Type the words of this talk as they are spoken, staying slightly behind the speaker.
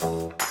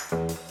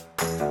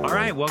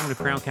right, welcome to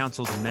Crown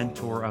Council's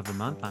Mentor of the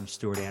Month. I'm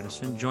Stuart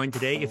Anderson, joined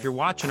today, if you're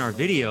watching our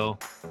video,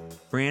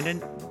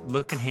 Brandon,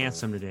 looking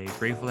handsome today.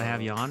 Grateful to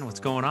have you on. What's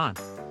going on?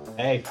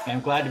 Hey,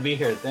 I'm glad to be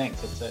here.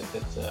 Thanks.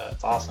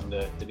 It's awesome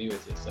to be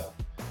with you.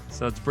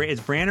 So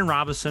it's Brandon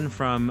Robison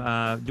from,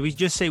 do we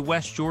just say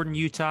West Jordan,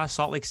 Utah,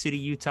 Salt Lake City,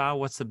 Utah?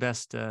 What's the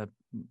best? South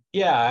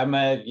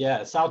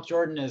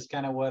Jordan is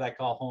kind of what I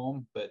call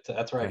home, but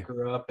that's where I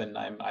grew up, and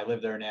I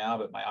live there now,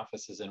 but my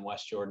office is in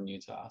West Jordan,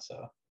 Utah.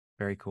 So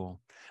very cool.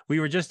 We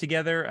were just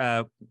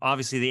together.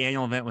 Obviously, the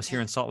annual event was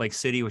here in Salt Lake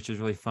City, which was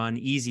really fun.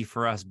 Easy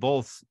for us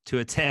both to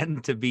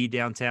attend, to be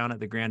downtown at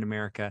the Grand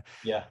America.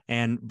 Yeah.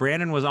 And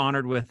Brandon was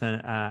honored with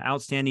an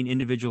Outstanding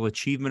Individual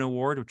Achievement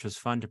Award, which was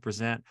fun to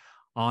present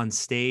on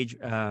stage.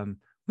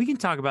 We can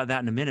talk about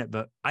that in a minute,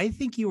 but I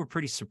think you were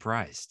pretty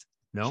surprised.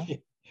 No?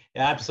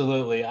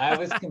 Absolutely. I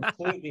was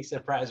completely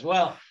surprised.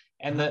 Well,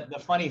 and the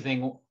funny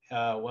thing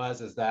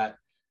is that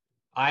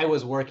I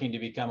was working to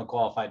become a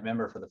qualified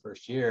member for the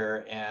first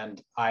year, and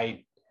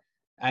I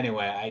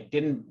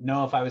didn't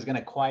know if I was going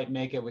to quite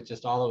make it with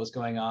just all that was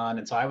going on.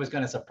 And so I was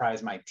going to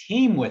surprise my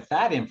team with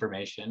that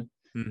information.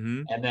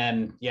 Mm-hmm. And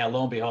then,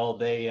 lo and behold,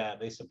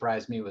 they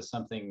surprised me with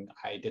something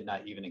I did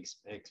not even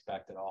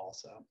expect at all.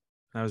 So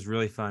that was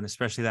really fun,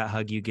 especially that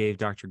hug you gave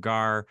Dr.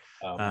 Gar.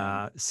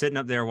 Oh, sitting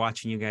up there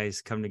watching you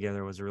guys come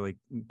together was a really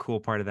cool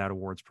part of that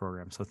awards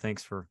program. So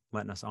thanks for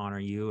letting us honor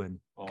you and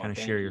kind of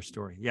share your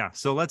story. Yeah.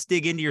 So let's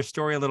dig into your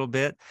story a little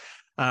bit.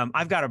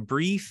 I've got a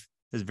brief,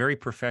 this very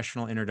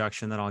professional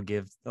introduction that I'll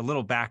give, a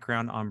little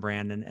background on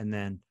Brandon, and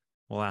then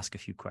we'll ask a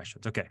few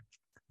questions. Okay.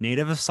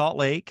 Native of Salt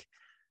Lake,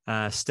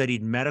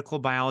 studied medical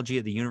biology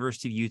at the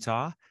University of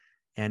Utah,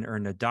 and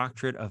earned a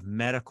doctorate of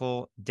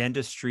medical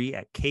dentistry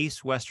at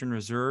Case Western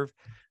Reserve.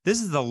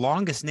 This is the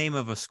longest name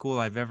of a school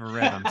I've ever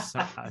read. I'm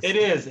sorry. It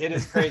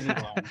is crazy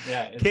long.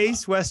 Yeah.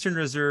 Case Western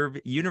Reserve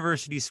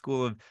University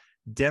School of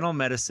Dental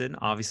Medicine,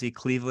 obviously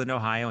Cleveland,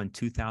 Ohio, in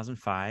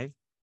 2005.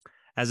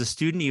 As a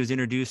student, he was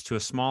introduced to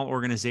a small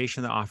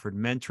organization that offered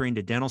mentoring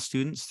to dental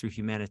students through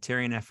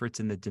humanitarian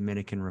efforts in the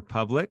Dominican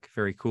Republic.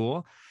 Very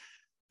cool.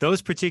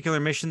 Those particular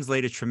missions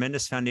laid a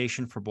tremendous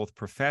foundation for both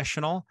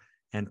professional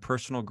and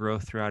personal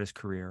growth throughout his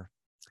career.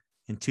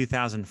 In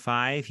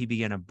 2005, he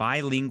began a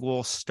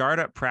bilingual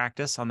startup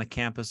practice on the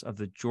campus of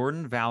the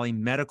Jordan Valley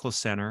Medical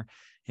Center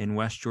in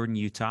West Jordan,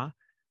 Utah,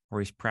 where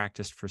he's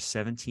practiced for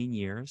 17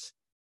 years.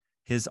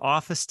 His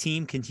office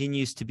team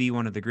continues to be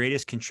one of the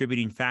greatest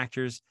contributing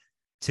factors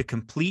to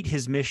complete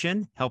his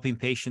mission, helping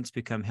patients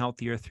become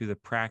healthier through the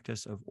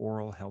practice of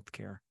oral health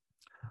care.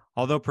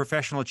 Although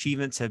professional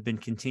achievements have been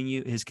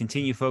his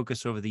continued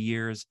focus over the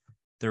years,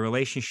 the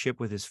relationship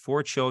with his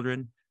 4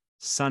 children,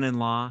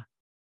 son-in-law,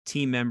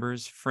 team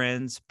members,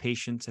 friends,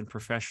 patients, and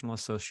professional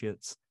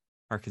associates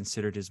are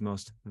considered his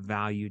most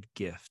valued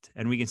gift.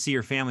 And we can see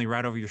your family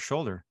right over your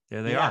shoulder.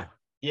 There they are.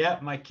 Yeah,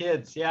 my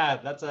kids. Yeah,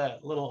 that's a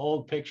little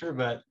old picture,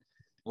 but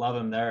love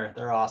them.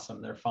 They're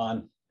awesome. They're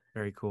fun.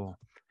 Very cool.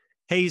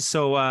 Hey,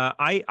 so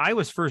I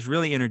was first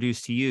really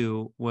introduced to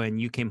you when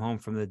you came home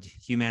from the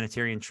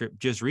humanitarian trip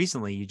just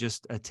recently. You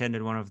just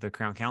attended one of the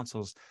Crown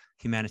Council's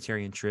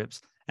humanitarian trips,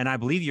 and I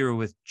believe you were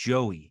with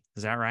Joey.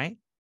 Is that right?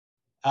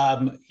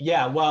 In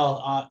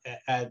Guatemala.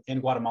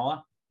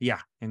 Yeah,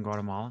 in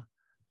Guatemala.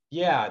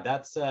 Yeah,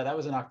 that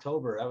was in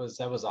October.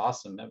 That was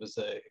awesome. That was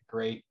a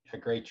great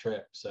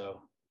trip.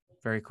 So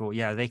very cool.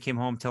 Yeah, they came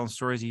home telling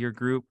stories of your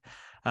group,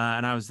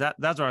 and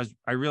that's where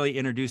I really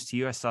introduced to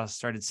you. I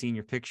started seeing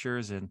your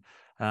pictures and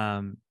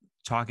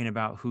talking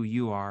about who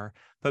you are.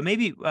 But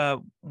maybe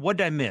what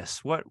did I miss?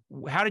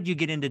 How did you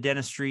get into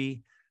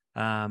dentistry?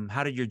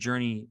 How did your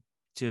journey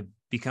to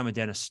become a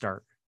dentist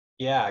start?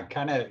 Yeah,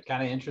 kind of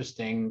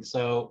interesting.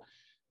 So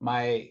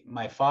my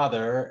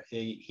father,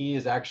 he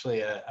is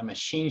actually a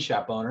machine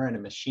shop owner and a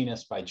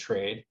machinist by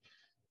trade.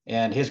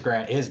 And his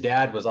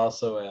dad was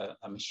also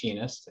a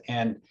machinist.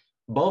 And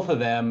both of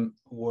them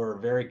were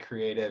very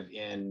creative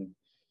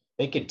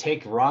they could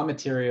take raw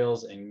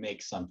materials and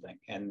make something.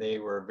 And they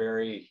were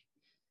very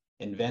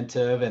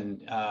inventive.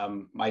 And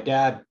my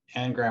dad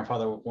and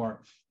grandfather weren't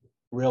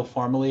real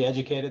formally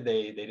educated.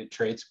 They did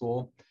trade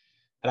school.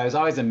 But I was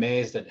always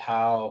amazed at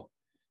how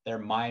their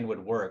mind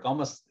would work.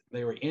 Almost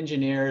they were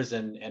engineers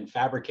and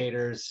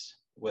fabricators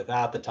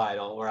without the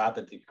title or without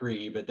the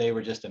degree, but they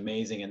were just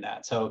amazing in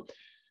that. So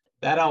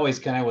that always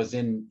kind of was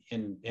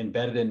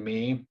embedded in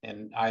me.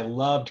 And I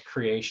loved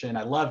creation.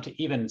 I loved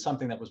even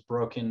something that was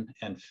broken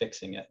and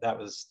fixing it. That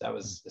was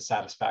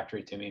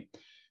satisfactory to me.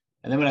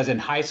 And then when I was in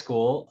high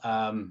school,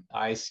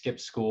 I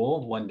skipped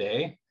school one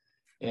day,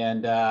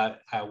 and I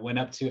went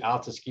up to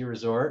Alta Ski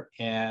Resort,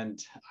 and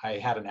I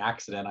had an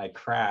accident. I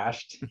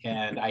crashed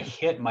and I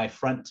hit my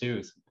front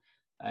tooth.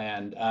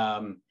 And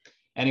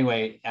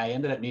anyway, I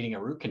ended up needing a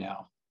root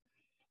canal.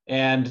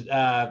 And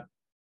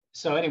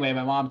so anyway,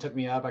 my mom took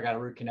me up, I got a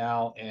root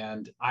canal,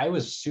 and I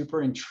was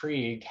super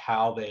intrigued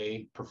how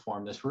they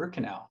performed this root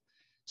canal.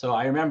 So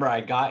I remember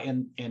I got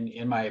in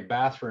my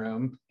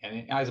bathroom,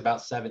 and I was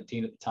about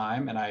 17 at the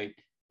time, and I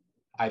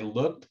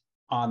looked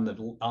on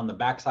the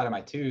backside of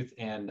my tooth,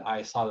 and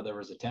I saw that there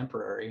was a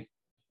temporary.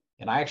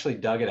 and I actually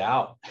dug it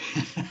out.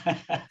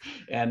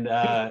 and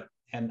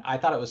I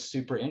thought it was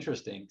super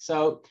interesting.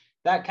 So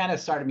that kind of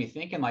started me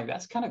thinking, like,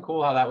 that's kind of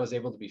cool how that was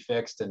able to be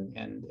fixed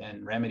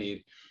and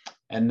remedied.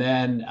 And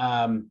then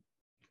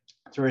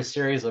through a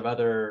series of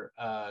other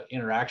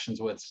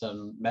interactions with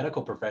some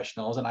medical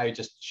professionals, and I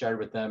just shared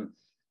with them,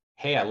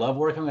 hey, I love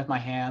working with my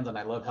hands and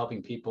I love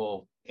helping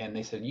people. And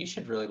they said, you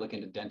should really look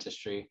into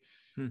dentistry.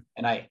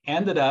 And I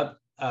ended up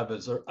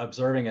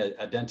observing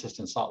a dentist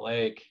in Salt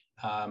Lake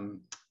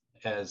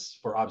as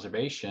for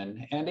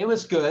observation, and it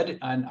was good.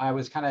 And I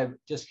was kind of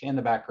just in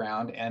the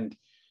background, and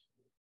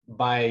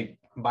by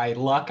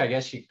luck, I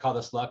guess you could call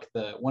this luck,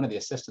 one of the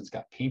assistants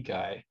got pink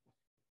eye.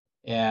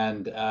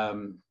 And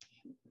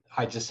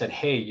I just said,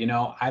 hey, you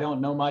know, I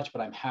don't know much,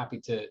 but I'm happy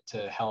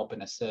to help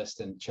and assist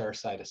and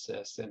chairside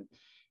assist. And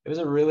it was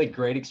a really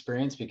great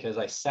experience because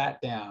I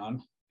sat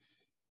down,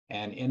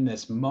 and in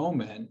this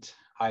moment,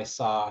 I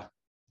saw,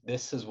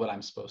 this is what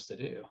I'm supposed to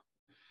do.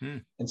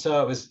 And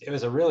so it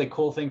was a really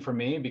cool thing for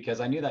me,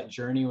 because I knew that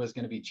journey was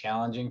going to be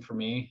challenging for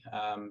me,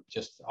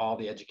 just all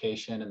the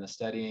education and the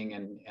studying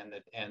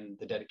and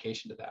the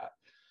dedication to that.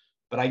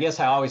 But I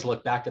guess I always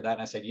look back to that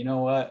and I said, you know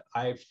what,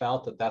 I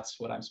felt that that's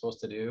what I'm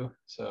supposed to do.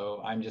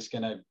 So I'm just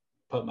going to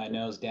put my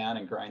nose down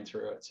and grind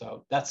through it.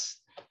 So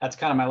that's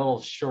kind of my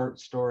little short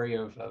story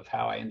of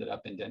how I ended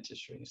up in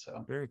dentistry.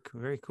 So very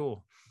cool, very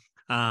cool.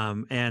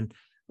 And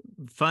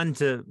fun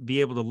to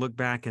be able to look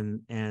back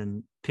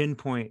and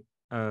pinpoint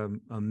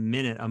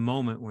a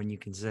moment when you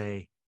can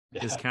say,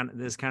 this kind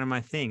of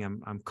my thing.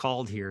 I'm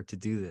called here to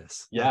do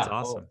this. Yeah. That's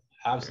awesome.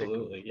 Oh,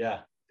 absolutely. Cool. Yeah.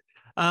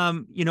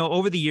 You know,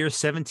 over the years,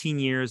 17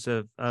 years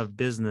of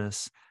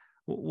business,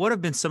 what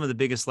have been some of the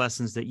biggest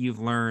lessons that you've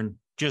learned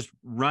just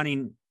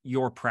running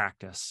your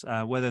practice,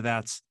 whether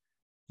that's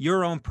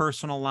your own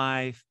personal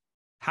life,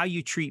 how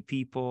you treat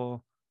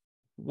people,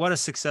 what a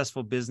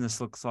successful business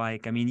looks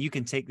like? I mean, you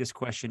can take this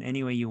question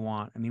any way you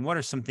want. I mean, what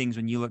are some things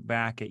when you look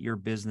back at your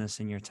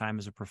business and your time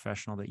as a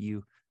professional that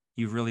you've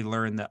really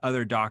learned that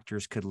other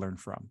doctors could learn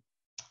from?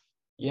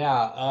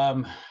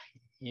 Yeah.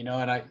 You know,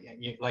 and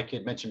like you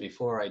had mentioned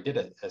before, I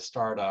did a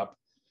startup,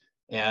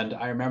 and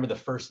I remember the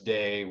first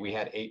day we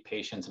had 8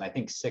 patients, and I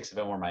think 6 of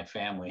them were my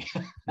family.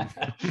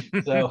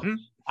 So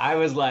I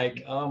was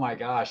like, oh my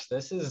gosh,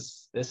 this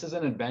is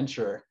an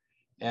adventure.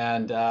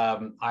 And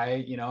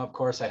you know, of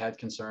course I had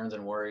concerns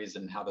and worries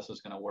and how this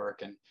was going to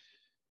work. And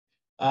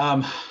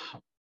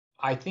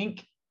I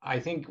think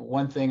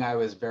one thing I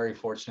was very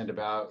fortunate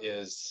about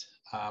is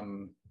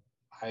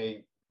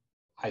I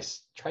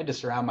tried to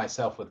surround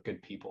myself with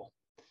good people.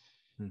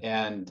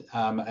 And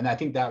I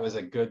think that was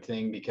a good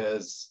thing,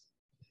 because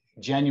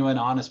genuine,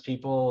 honest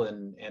people,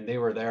 and they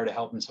were there to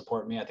help and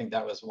support me. I think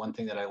that was one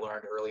thing that I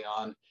learned early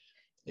on,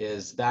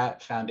 is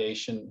that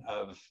foundation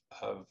of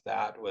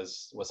that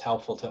was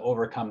helpful to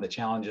overcome the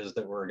challenges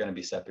that were going to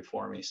be set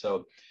before me.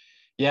 So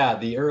yeah,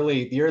 the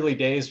early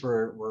days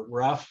were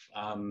rough,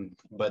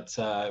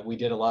 but we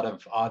did a lot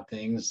of odd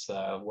things,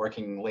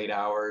 working late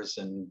hours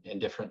and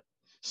different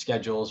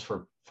schedules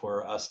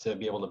for us to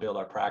be able to build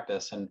our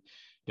practice, and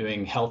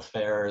doing health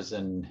fairs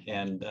and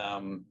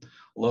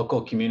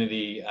local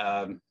community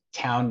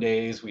town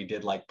days. We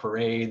did like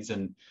parades,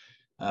 and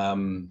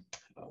I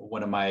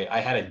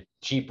had a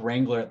Jeep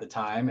Wrangler at the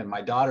time, and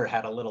my daughter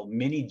had a little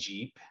mini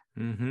Jeep.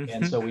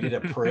 And so we did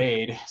a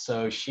parade.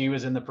 So she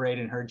was in the parade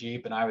in her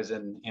Jeep, and I was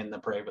in the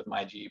parade with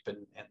my Jeep,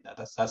 and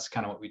that's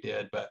kind of what we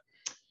did. But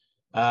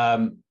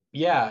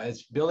yeah,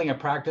 it's building a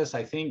practice.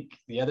 I think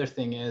the other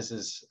thing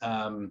is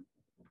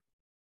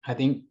I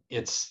think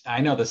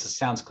I know this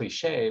sounds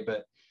cliche,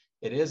 but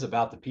it is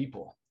about the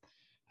people.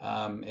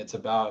 It's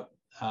about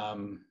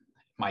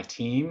my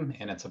team,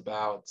 and it's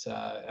about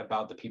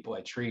the people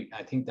I treat.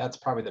 I think that's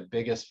probably the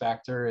biggest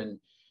factor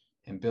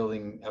in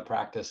building a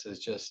practice, is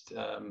just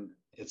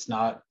it's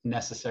not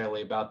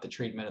necessarily about the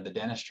treatment of the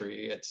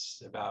dentistry.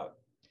 It's about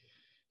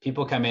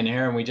people come in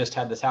here, and we just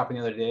had this happen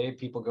the other day.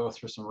 People go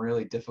through some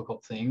really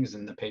difficult things,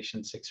 and the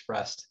patients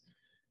expressed,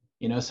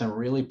 you know, some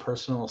really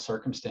personal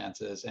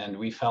circumstances, and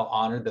we felt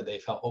honored that they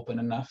felt open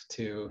enough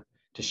to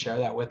share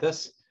that with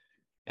us.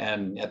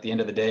 And at the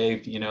end of the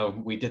day, you know,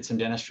 we did some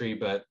dentistry,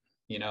 but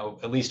you know,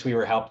 at least we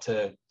were helped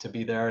to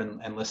be there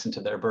and listen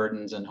to their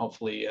burdens, and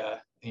hopefully,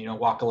 you know,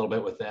 walk a little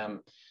bit with them,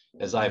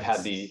 as I've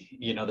had the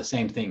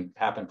same thing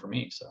happen for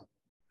me. So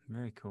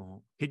very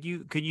cool. Could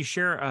you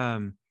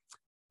share,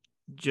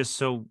 just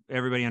so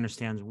everybody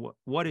understands,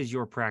 what is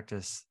your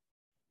practice?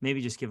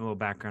 Maybe just give a little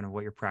background of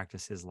what your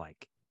practice is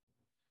like.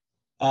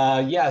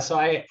 Yeah, so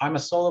I'm a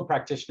solo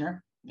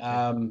practitioner.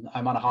 I'm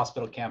on a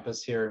hospital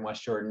campus here in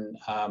West Jordan.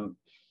 I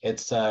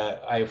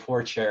have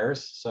 4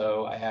 chairs,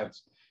 so I have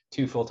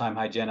 2 full-time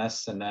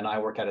hygienists, and then I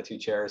work out of 2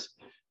 chairs.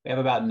 We have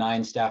about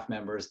 9 staff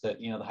members that,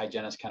 you know, the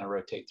hygienists kind of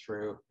rotate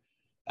through.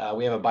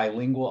 We have a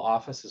bilingual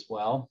office as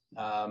well.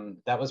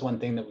 That was one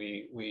thing that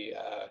we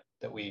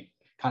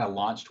kind of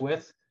launched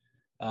with.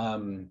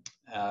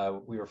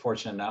 We were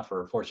fortunate enough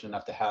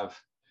to have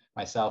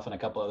myself and a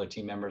couple other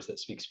team members that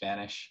speak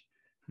Spanish.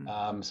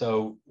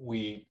 So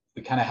we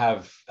kind of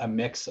have a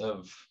mix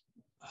of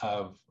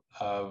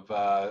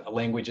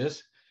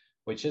languages,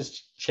 which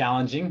is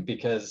challenging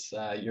because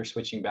you're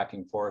switching back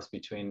and forth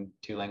between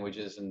two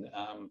languages, and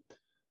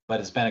but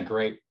it's been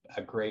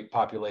a great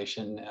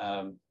population,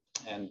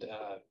 and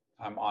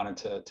I'm honored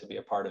to be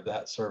a part of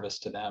that service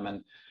to them,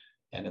 and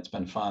it's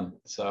been fun.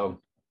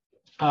 So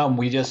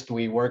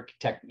we work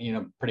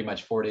pretty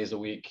much 4 days a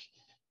week,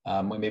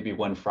 maybe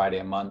one Friday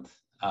a month,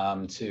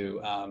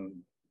 to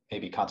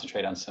maybe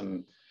concentrate on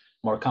some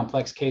more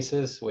complex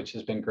cases, which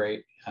has been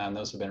great.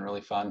 Those have been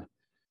really fun.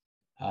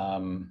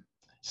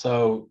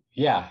 So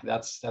yeah,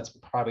 that's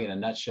probably in a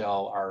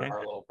nutshell our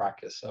little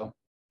practice. So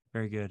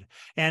very good.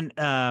 And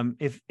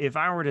if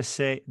I were to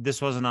say, this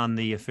wasn't on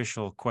the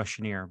official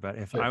questionnaire, but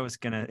if sure. I was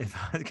gonna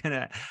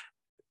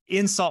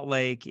in Salt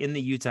Lake, in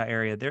the Utah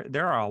area,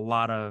 there are a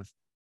lot of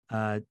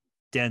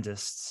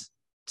dentists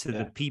to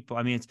the people.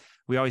 I mean,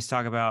 we always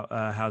talk about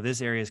how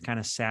this area is kind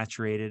of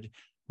saturated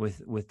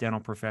with dental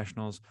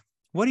professionals.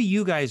 What do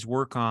you guys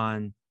work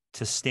on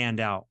to stand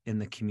out in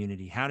the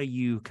community? How do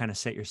you kind of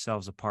set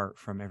yourselves apart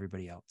from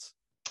everybody else?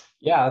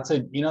 Yeah, that's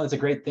a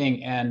great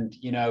thing. And,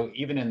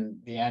 even in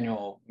the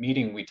annual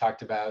meeting, we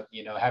talked about,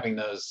 having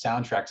those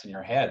soundtracks in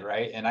your head,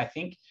 right? And I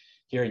think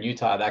here in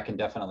Utah, that can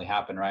definitely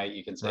happen, right?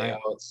 You can say,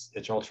 oh,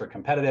 it's ultra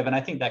competitive. And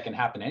I think that can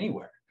happen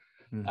anywhere.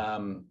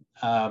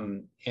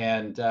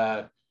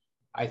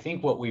 I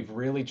think what we've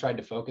really tried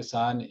to focus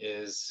on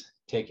is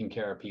taking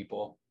care of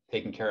people,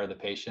 taking care of the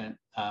patient,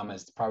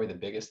 is probably the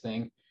biggest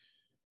thing.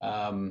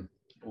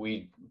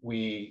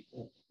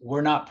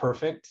 We're not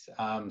perfect.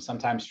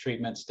 Sometimes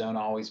treatments don't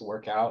always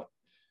work out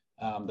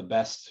the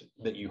best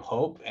that you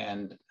hope.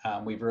 And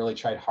we've really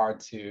tried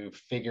hard to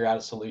figure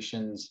out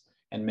solutions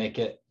and make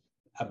it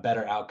a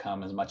better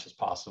outcome as much as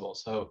possible.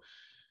 So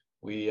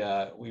we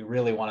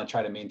really want to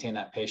try to maintain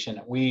that patient.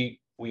 We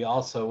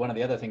also, one of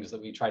the other things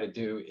that we try to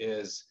do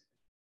is,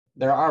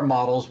 there are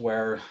models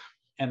where,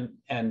 and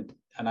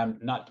I'm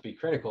not to be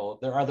critical,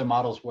 there are other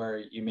models where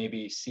you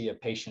maybe see a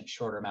patient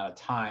shorter amount of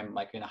time,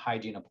 like in a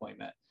hygiene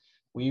appointment.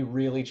 We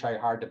really try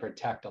hard to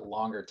protect a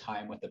longer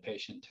time with the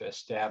patient to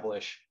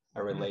establish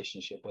a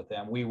relationship with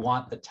them. We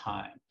want the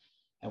time,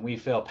 and we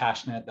feel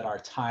passionate that our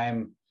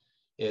time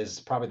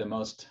is probably the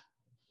most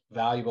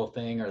valuable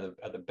thing, or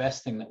the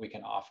best thing that we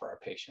can offer our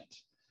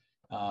patients.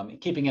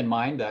 Keeping in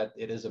mind that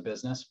it is a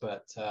business,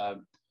 but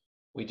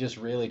we just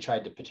really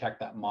tried to protect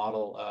that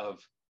model of,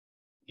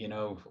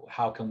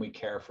 how can we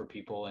care for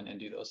people and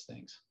do those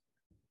things.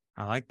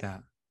 I like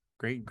that.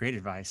 Great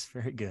advice.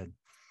 Very good.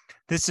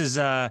 This is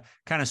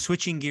kind of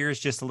switching gears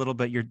just a little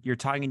bit. You're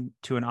talking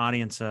to an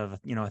audience of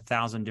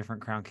 1,000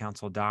 different Crown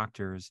Council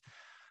doctors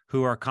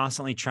who are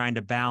constantly trying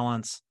to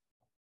balance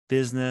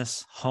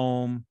business,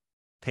 home,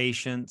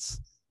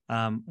 patients.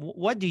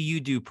 What do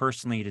you do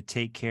personally to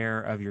take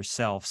care of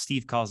yourself?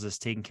 Steve calls this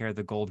taking care of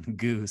the golden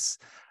goose.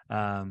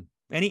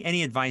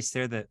 Any advice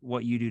there, that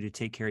what you do to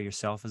take care of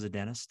yourself as a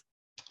dentist?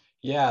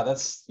 Yeah,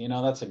 that's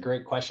a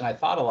great question. I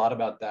thought a lot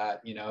about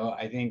that.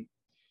 I think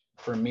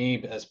for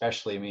me,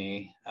 especially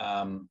me,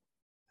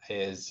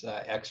 is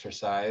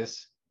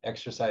exercise.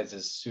 Exercise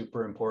is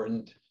super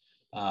important,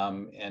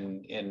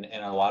 and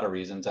in a lot of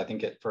reasons. I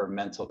think for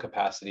mental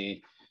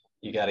capacity,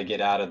 you got to get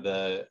out of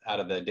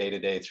the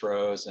day-to-day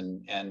throes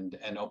and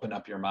open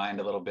up your mind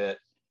a little bit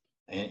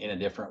in a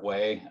different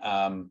way.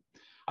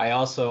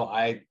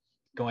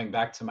 Going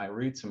back to my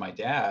roots and my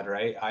dad,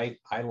 right?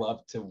 I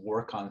love to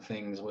work on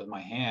things with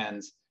my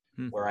hands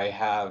where I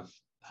have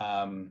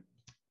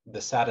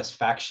the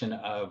satisfaction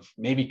of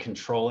maybe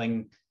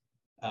controlling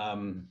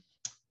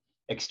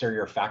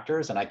exterior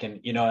factors, and I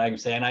can, I'm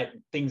saying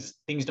things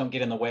don't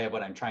get in the way of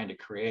what I'm trying to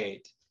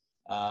create.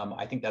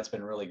 I think that's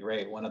been really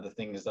great. One of the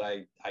things that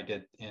I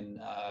did in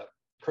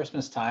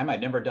Christmas time, I'd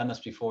never done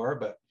this before,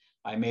 but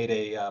I made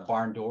a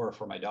barn door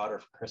for my daughter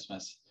for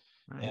Christmas.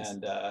 Nice.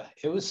 And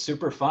it was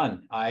super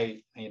fun.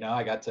 I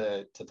got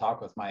to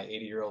talk with my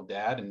 80-year-old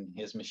dad and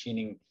his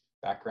machining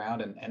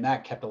background, and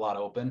that kept a lot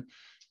open.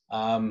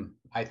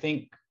 I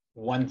think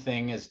one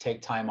thing is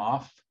take time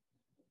off.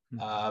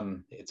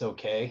 It's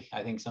okay.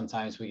 I think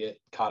sometimes we get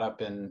caught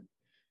up in,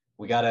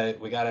 we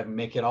gotta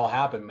make it all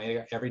happen.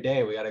 Every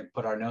day we gotta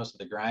put our nose to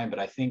the grind. But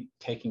I think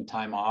taking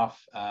time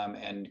off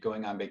and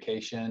going on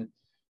vacation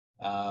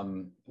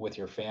with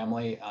your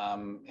family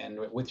and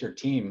with your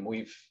team.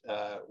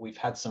 We've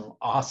had some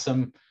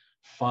awesome,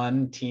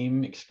 fun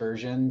team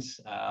excursions.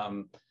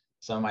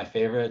 Some of my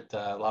favorite,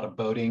 a lot of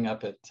boating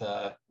up at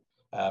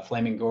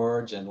Flaming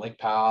Gorge and Lake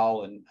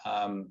Powell, and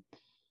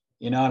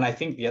and I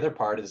think the other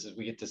part is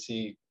we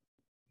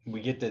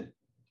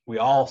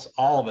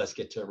all of us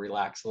get to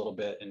relax a little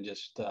bit and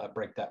just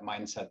break that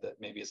mindset that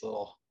maybe is a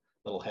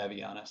little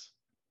heavy on us.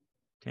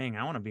 Dang,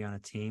 I want to be on a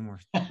team where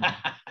my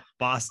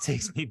boss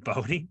takes me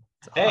boating.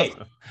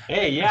 Awesome.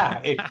 Hey,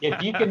 yeah.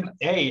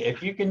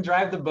 If you can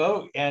drive the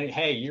boat, and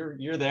hey,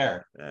 you're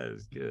there. That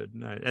is good.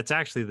 No, that's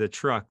actually the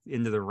truck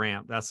into the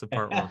ramp. That's the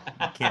part where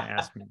you can't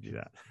ask me to do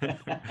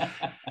that.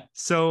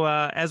 So,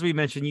 as we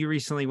mentioned, you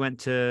recently went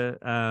to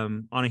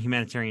on a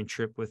humanitarian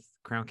trip with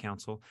Crown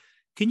Council.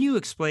 Can you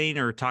explain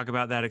or talk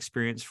about that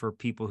experience for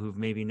people who've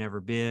maybe never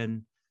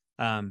been?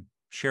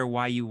 Share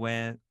why you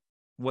went,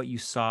 what you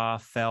saw,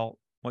 felt,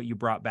 what you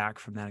brought back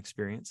from that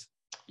experience.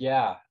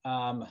 Yeah.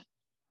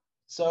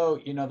 So,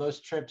 those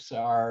trips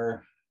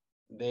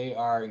they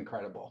are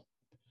incredible.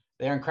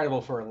 They're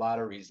incredible for a lot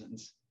of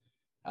reasons.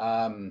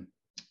 Um,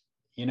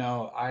 you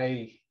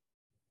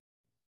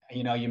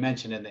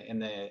mentioned in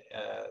the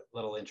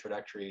little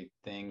introductory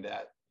thing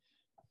that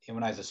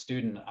when I was a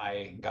student,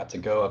 I got to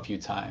go a few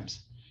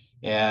times,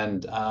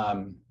 and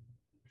I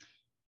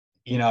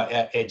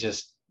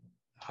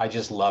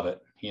just love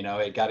it.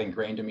 It got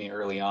ingrained in me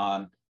early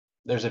on.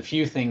 There's a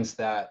few things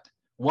that,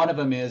 one of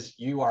them is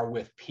you are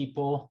with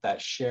people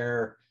that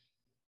share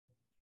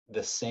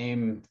the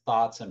same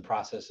thoughts and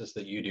processes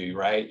that you do,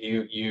 right?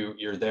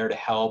 You're there to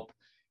help.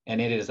 And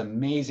it is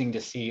amazing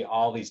to see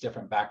all these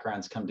different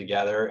backgrounds come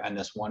together and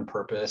this one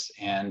purpose,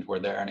 and we're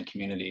there in a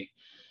community.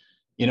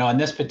 On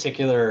this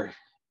particular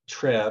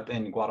trip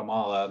in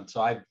Guatemala,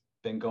 so I've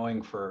been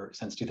going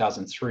since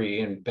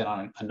 2003 and been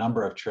on a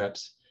number of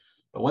trips.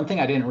 But one thing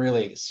I didn't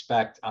really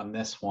expect on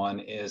this one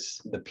is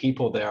the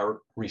people there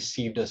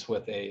received us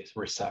with a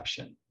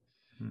reception.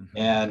 Mm-hmm.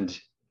 And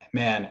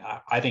man,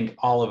 I think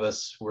all of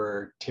us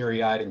were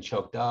teary-eyed and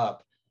choked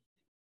up.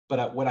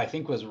 But what I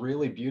think was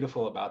really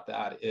beautiful about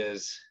that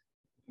is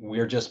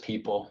we're just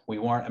people. We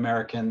weren't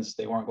Americans.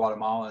 They weren't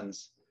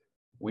Guatemalans.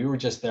 We were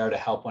just there to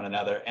help one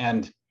another.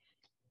 And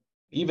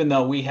even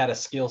though we had a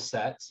skill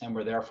set and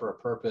were there for a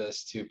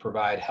purpose to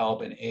provide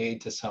help and aid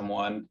to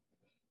someone,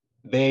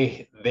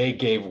 they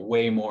gave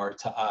way more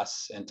to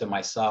us and to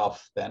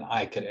myself than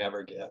I could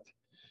ever give.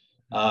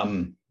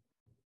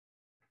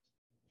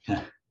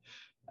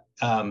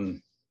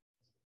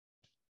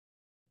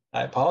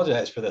 I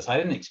apologize for this. I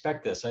didn't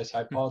expect this.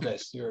 I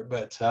apologize, Stuart,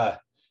 but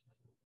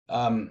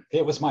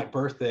it was my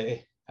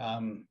birthday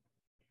on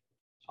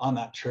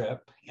that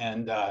trip.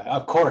 And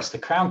of course, the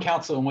Crown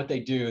Council and what they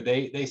do,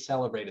 they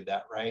celebrated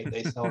that, right?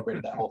 They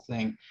celebrated that whole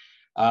thing,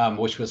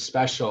 which was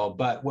special.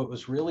 But what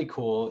was really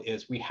cool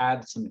is we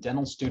had some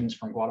dental students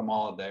from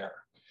Guatemala there.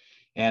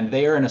 And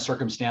they are in a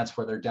circumstance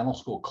where their dental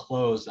school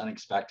closed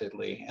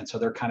unexpectedly. And so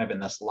they're kind of in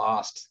this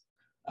lost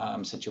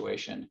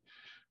situation.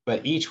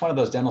 But each one of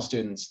those dental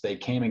students, they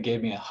came and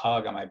gave me a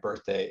hug on my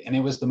birthday. And it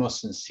was the most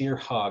sincere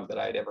hug that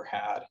I'd ever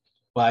had.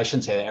 Well, I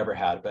shouldn't say I ever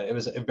had, but it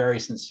was a very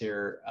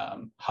sincere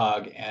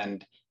hug.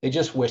 And they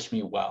just wished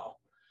me well.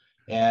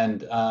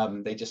 And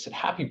they just said,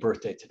 happy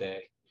birthday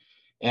today.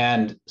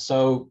 And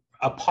so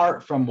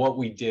apart from what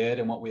we did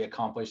and what we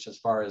accomplished as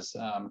far as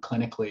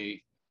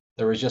clinically,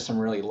 there was just some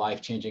really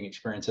life-changing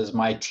experiences.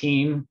 My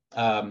team,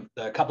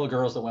 a couple of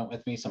girls that went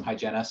with me, some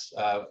hygienists,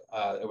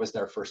 it was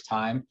their first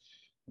time.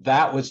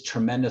 That was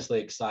tremendously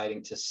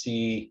exciting to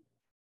see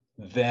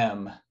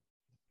them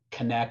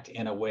connect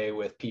in a way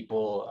with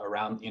people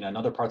around, in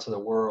other parts of the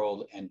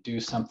world and do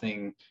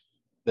something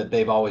that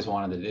they've always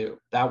wanted to do.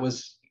 That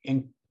was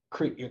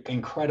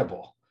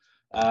incredible.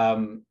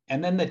 And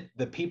then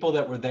the people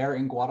that were there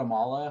in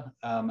Guatemala,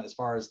 as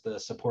far as the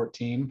support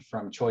team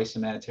from Choice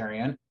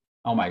Humanitarian,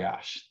 oh my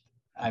gosh.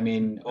 I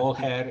mean,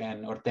 Olger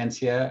and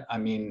Hortensia,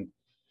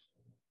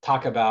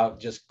 talk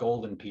about just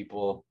golden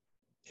people.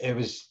 It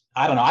was,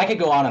 I don't know, I could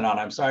go on and on.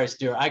 I'm sorry,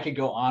 Stuart. I could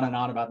go on and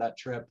on about that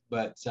trip,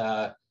 but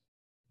an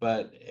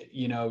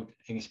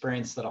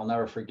experience that I'll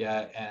never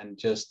forget. And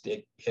just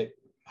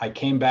I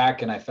came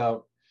back and I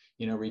felt,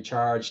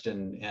 recharged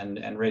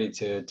and ready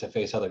to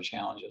face other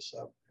challenges.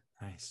 So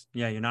nice.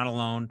 Yeah, you're not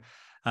alone.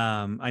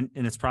 And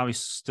it's probably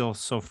still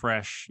so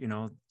fresh,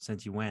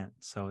 since you went.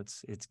 So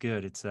it's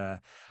good.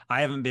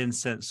 I haven't been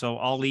since, so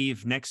I'll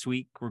leave next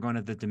week. We're going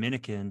to the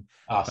Dominican.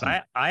 Awesome.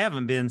 But I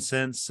haven't been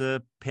since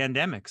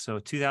pandemic. So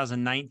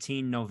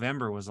 2019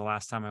 November was the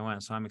last time I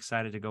went. So I'm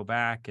excited to go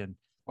back, and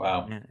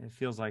wow, man, it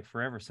feels like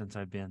forever since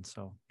I've been.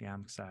 So yeah,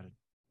 I'm excited.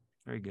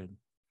 Very good.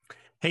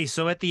 Hey,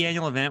 so at the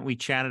annual event, we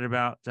chatted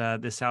about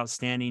this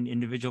Outstanding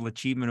Individual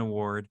Achievement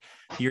Award.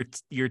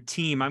 Your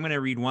team, I'm going to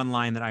read one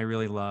line that I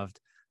really loved.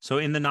 So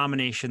in the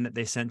nomination that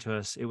they sent to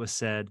us, it was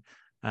said,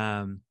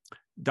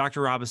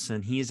 Dr.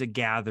 Robison, he is a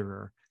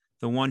gatherer,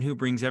 the one who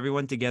brings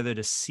everyone together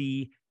to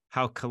see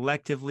how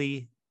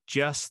collectively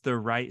just the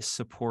right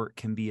support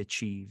can be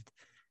achieved.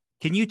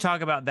 Can you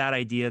talk about that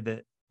idea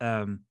that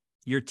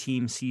your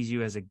team sees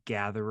you as a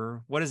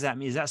gatherer? What does that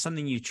mean? Is that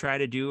something you try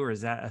to do, or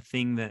is that a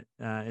thing that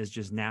is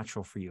just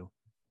natural for you?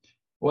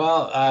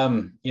 Well,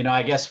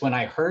 I guess when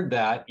I heard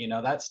that,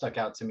 that stuck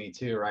out to me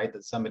too, right?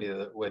 That somebody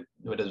that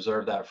would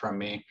observe that from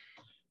me.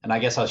 And I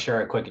guess I'll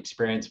share a quick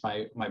experience.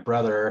 My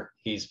brother,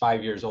 he's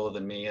 5 years older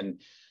than me, and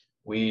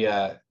we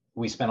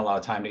spent a lot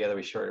of time together.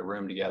 We shared a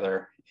room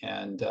together,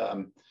 and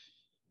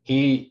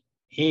he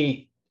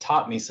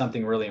taught me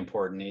something really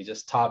important. He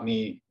just taught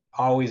me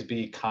always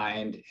be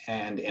kind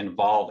and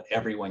involve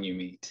everyone you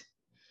meet.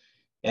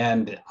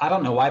 And I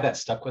don't know why that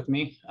stuck with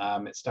me.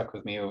 It stuck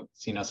with me,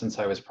 since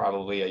I was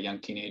probably a young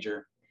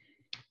teenager.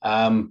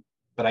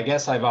 But I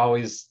guess I've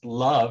always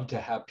loved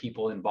to have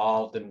people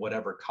involved in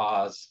whatever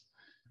cause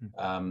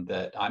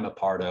that I'm a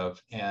part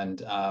of.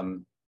 And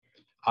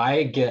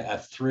I get a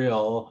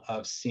thrill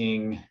of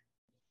seeing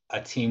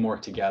a team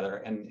work together.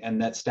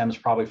 And that stems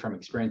probably from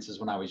experiences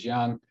when I was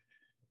young.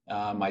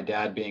 My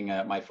dad being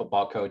my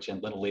football coach in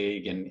Little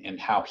League, and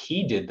how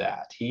he did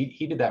that.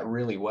 He did that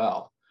really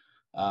well.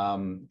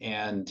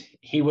 And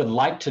he would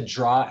like to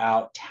draw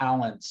out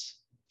talents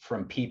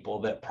from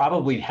people that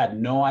probably had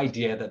no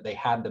idea that they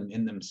had them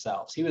in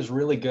themselves. He was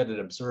really good at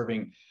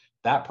observing,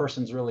 that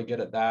person's really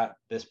good at that.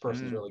 This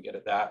person's really good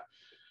at that.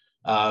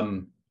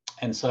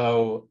 And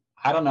so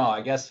I don't know,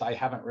 I guess I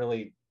haven't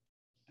really,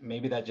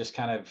 maybe that just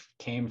kind of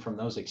came from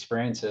those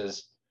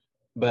experiences,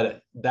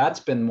 but that's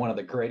been one of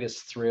the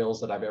greatest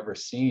thrills that I've ever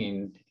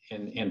seen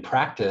in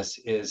practice,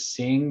 is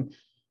seeing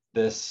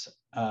this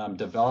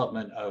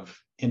development of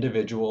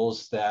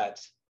individuals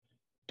that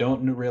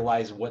don't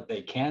realize what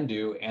they can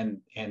do,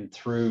 and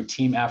through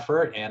team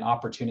effort and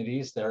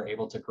opportunities, they're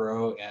able to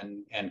grow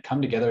and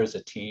come together as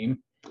a team.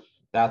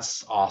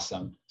 That's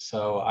awesome.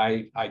 So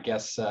I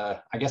guess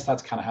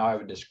that's kind of how I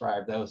would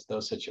describe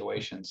those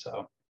situations.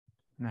 So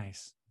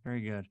nice,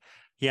 very good.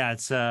 Yeah,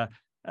 it's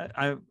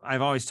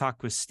I've always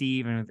talked with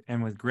Steve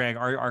and with Greg,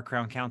 our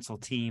Crown Council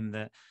team,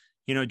 that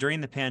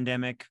during the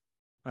pandemic,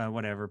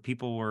 whatever,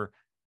 people were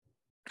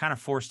kind of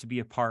forced to be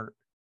apart,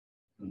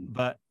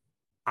 but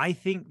I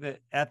think that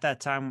at that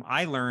time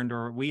I learned,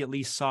 or we at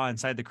least saw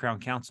inside the Crown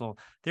Council,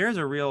 there's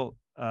a real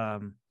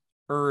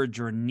urge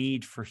or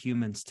need for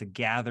humans to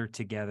gather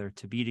together,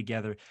 to be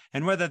together.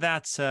 And whether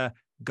that's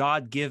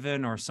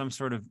God-given or some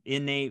sort of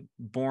innate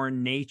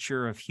born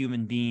nature of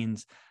human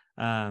beings,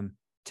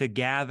 to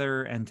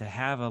gather and to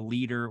have a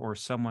leader or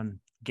someone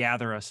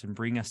gather us and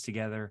bring us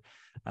together.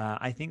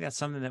 I think that's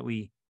something that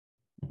we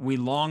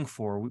long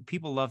for.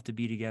 People love to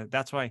be together.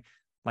 That's why,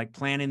 like,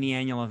 planning the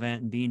annual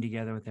event and being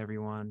together with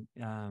everyone,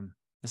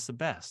 it's the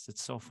best.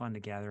 It's so fun to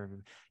gather.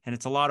 And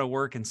it's a lot of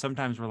work. And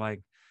sometimes we're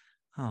like,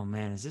 oh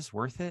man, is this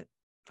worth it?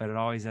 But it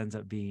always ends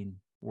up being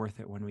worth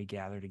it when we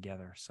gather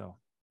together. So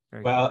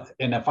very well, cool.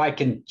 And if I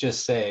can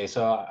just say,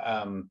 so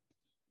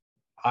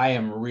I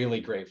am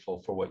really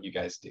grateful for what you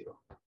guys do.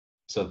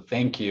 So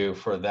thank you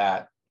for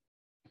that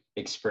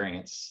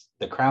experience.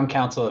 The Crown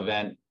Council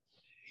event,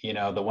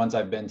 the ones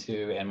I've been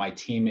to, and my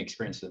team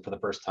experienced it for the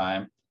first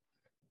time.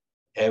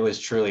 It was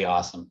truly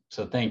awesome.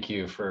 So thank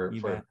you for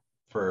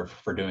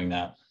doing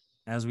that.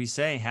 As we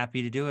say,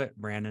 happy to do it,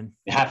 Brandon.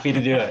 Happy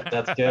to do it.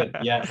 That's good.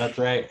 Yeah, that's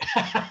right.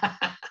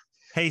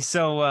 Hey,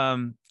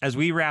 so as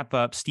we wrap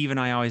up, Steve and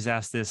I always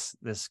ask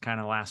this kind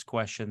of last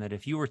question, that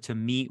if you were to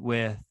meet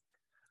with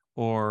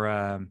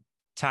or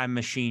time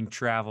machine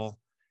travel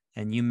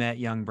and you met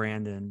young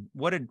Brandon,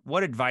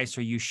 what advice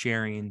are you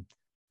sharing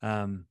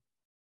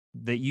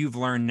that you've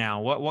learned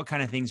now? What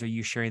kind of things are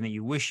you sharing that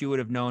you wish you would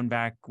have known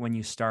back when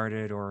you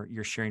started, or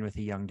you're sharing with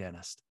a young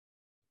dentist?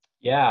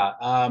 Yeah,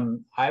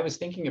 I was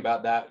thinking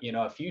about that,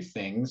 a few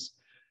things.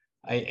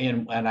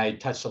 And I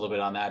touched a little bit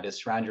on that,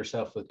 is surround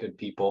yourself with good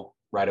people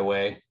right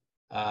away.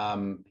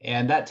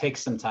 And that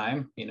takes some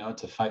time,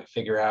 to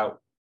figure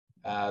out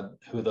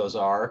who those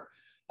are.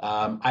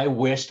 I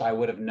wished I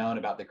would have known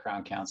about the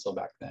Crown Council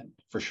back then,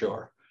 for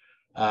sure.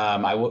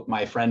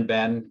 My friend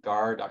Ben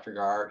Gar, Dr.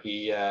 Gar,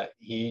 he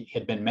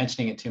had been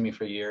mentioning it to me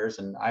for years,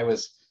 and I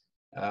was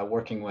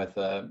working with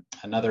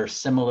another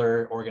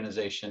similar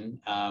organization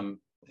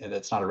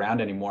that's not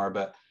around anymore,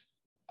 but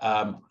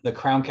the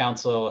Crown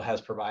Council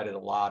has provided a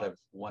lot of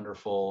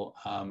wonderful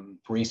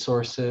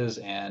resources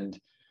and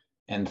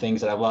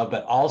things that I love,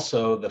 but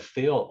also the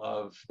feel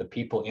of the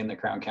people in the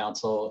Crown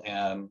Council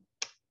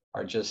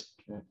are just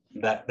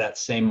that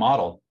same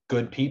model.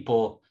 Good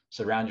people,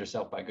 surround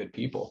yourself by good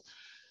people.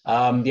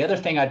 The other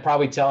thing I'd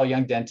probably tell a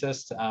young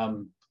dentist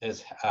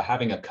is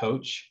having a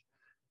coach.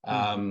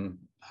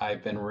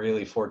 I've been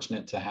really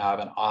fortunate to have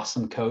an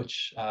awesome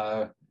coach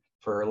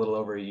for a little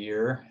over a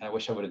year. And I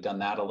wish I would have done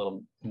that a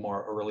little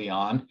more early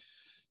on.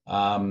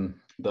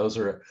 Those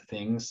are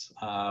things.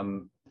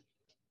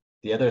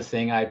 The other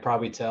thing I'd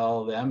probably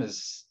tell them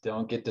is,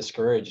 don't get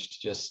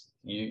discouraged. Just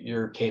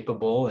you're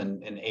capable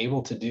and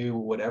able to do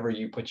whatever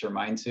you put your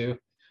mind to,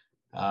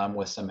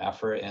 with some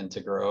effort, and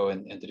to grow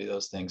and to do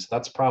those things. So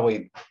that's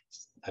probably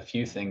a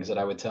few things that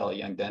I would tell a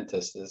young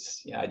dentist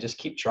is, just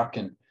keep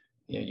trucking.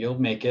 You'll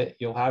make it.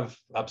 You'll have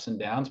ups and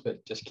downs,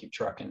 but just keep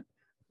trucking.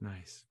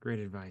 Nice. Great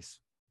advice.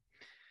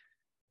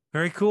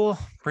 Very cool.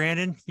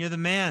 Brandon, you're the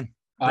man.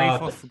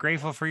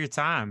 Grateful for your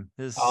time.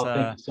 Thank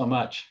you so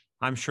much.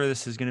 I'm sure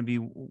this is going to be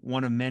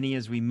one of many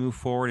as we move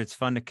forward. It's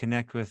fun to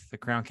connect with the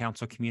Crown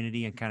Council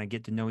community and kind of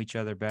get to know each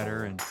other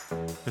better. And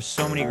there's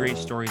so many great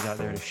stories out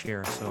there to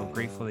share. So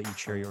grateful that you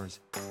share yours.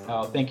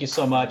 Oh, thank you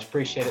so much.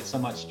 Appreciate it so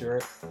much,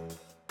 Stuart.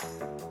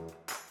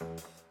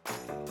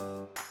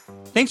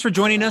 Thanks for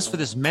joining us for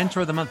this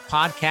Mentor of the Month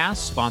podcast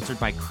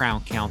sponsored by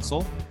Crown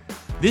Council.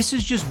 This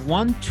is just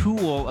one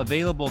tool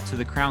available to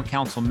the Crown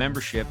Council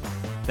membership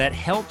that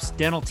helps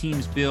dental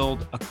teams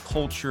build a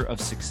culture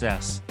of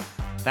success.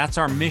 That's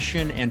our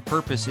mission and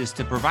purpose, is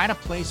to provide a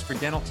place for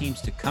dental teams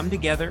to come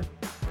together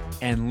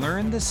and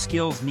learn the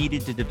skills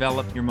needed to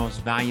develop your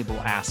most valuable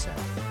asset,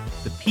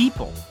 the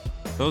people,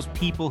 those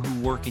people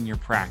who work in your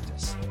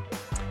practice.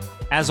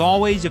 As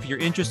always, if you're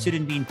interested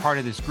in being part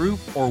of this group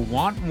or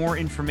want more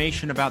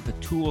information about the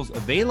tools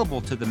available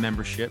to the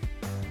membership,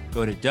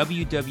 go to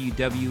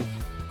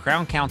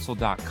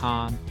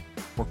www.crowncouncil.com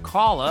or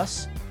call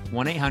us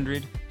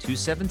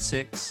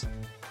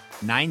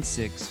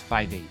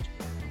 1-800-276-9658.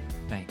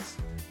 Thanks.